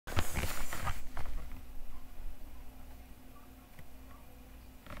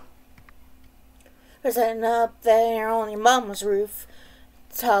We're sitting up there on your mama's roof,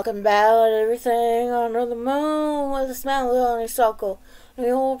 talking about everything under the moon with the smell of honeysuckle and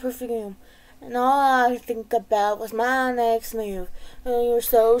your perfume. And all I think about was my next move. And you were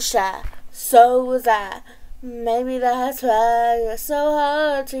so shy, so was I. Maybe that's why you're so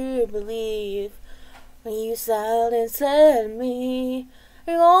hard to believe. When you smiled and said to me,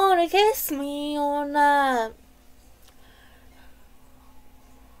 "You wanna kiss me or not?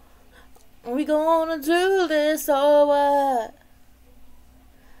 Are we gonna do this or what?"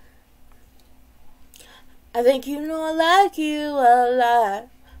 I think you know I like you a lot,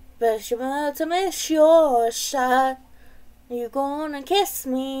 but you're about to miss your shot. You gonna kiss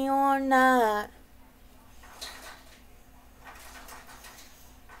me or not?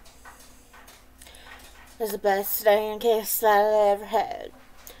 It's the best dang kiss that I ever had,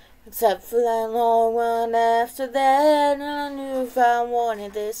 except for that long one after that. And I knew if I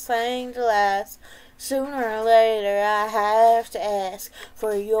wanted this thing to last, sooner or later I have to ask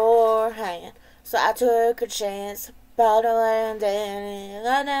for your hand. So I took a chance, about to land and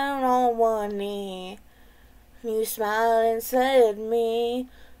got down on one knee. You smiled and said to me,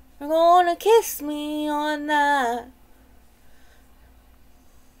 "You're gonna kiss me or not?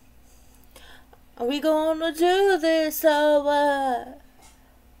 Are we gonna do this or what?"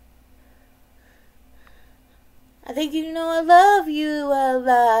 I think you know I love you a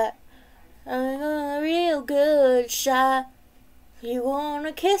lot. I'm a real good shot. You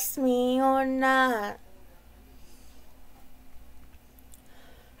wanna kiss me or not?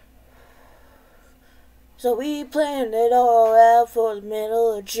 So we planned it all out for the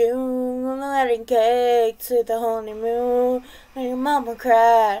middle of June, on the wedding cake to the honeymoon, and your mama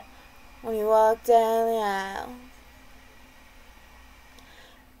cried when you walked down the aisle.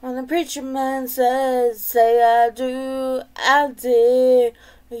 When the preacher man said, "Say I do," I did.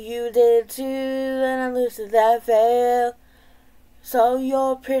 You did too, and I lifted that veil. Saw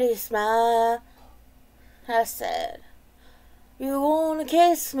your pretty smile. I said, "You wanna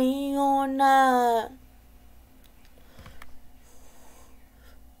kiss me or not?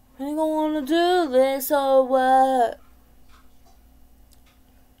 Are you gonna do this or what?"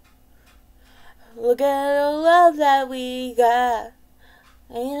 Look at the love that we got.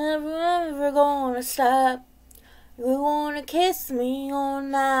 Ain't never gonna stop. You wanna kiss me or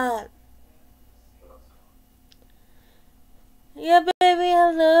not? Yeah, baby,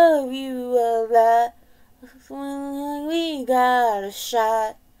 I love you a lot. When we got a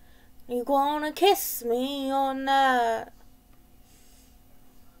shot, you gonna kiss me or not?